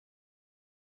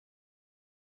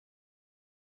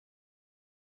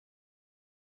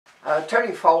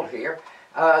Tony Fold here.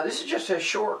 This is just a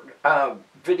short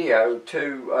video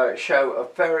to show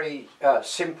a very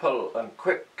simple and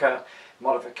quick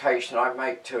modification I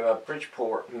make to a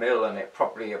Bridgeport mill, and it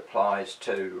probably applies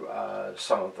to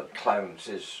some of the clones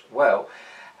as well.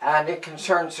 And it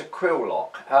concerns the Quill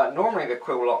Lock. Normally the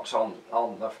Quill Lock's on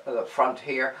the front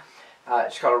here.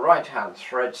 It's got a right hand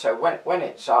thread, so when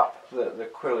it's up the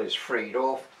quill is freed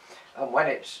off, and when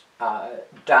it's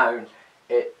down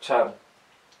it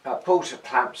pulls the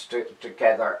clamps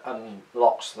together and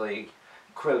locks the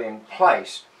quill in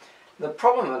place. The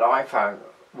problem that I found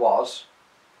was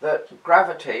that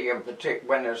gravity, in particular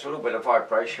when there's a little bit of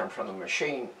vibration from the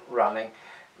machine running,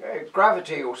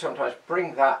 gravity will sometimes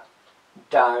bring that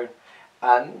down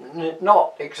and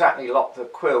not exactly lock the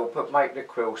quill, but make the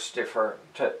quill stiffer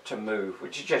to move,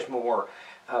 which is just more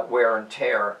wear and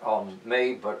tear on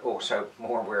me, but also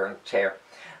more wear and tear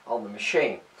on the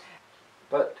machine.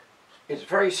 But it's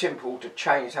very simple to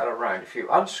change that around. If you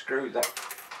unscrew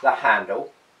the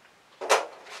handle,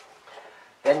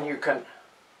 then you can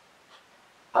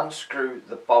unscrew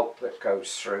the bolt that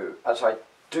goes through. As I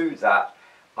do that,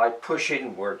 I push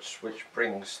inwards, which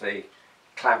brings the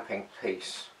clamping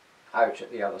piece out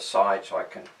at the other side, so I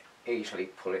can easily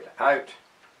pull it out.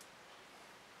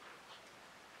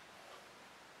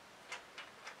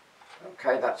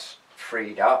 Okay, that's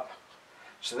freed up.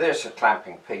 So there's the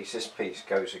clamping piece. This piece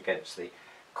goes against the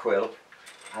quill,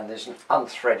 and there's an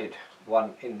unthreaded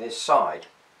one in this side.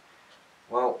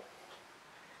 Well,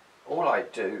 all I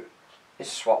do is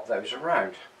swap those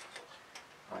around.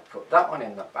 I put that one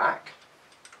in the back,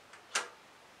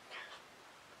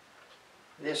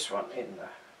 this one in the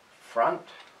front,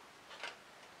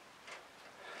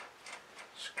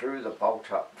 screw the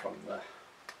bolt up from the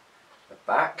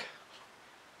back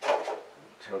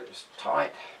until it's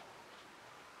tight,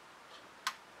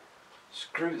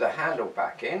 screw the handle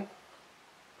back in,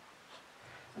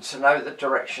 and so now the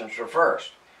direction's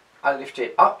reversed. I lift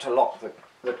it up to lock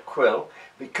the quill.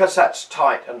 Because that's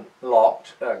tight and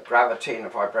locked, gravity and the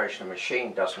vibration of the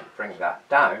machine doesn't bring that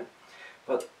down,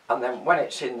 and then when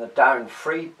it's in the down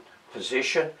free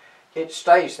position, it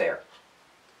stays there.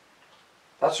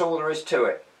 That's all there is to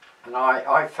it, and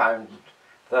I found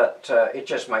that it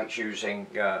just makes using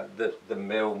the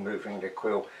mill, moving the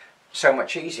quill, so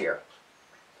much easier.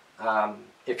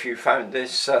 If you found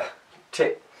this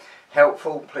tip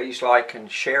helpful, please like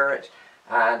and share it,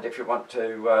 and if you want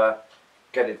to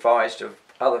get advised of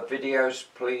other videos,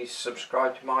 please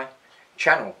subscribe to my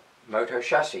channel, Moto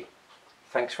Chassis.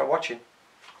 Thanks for watching.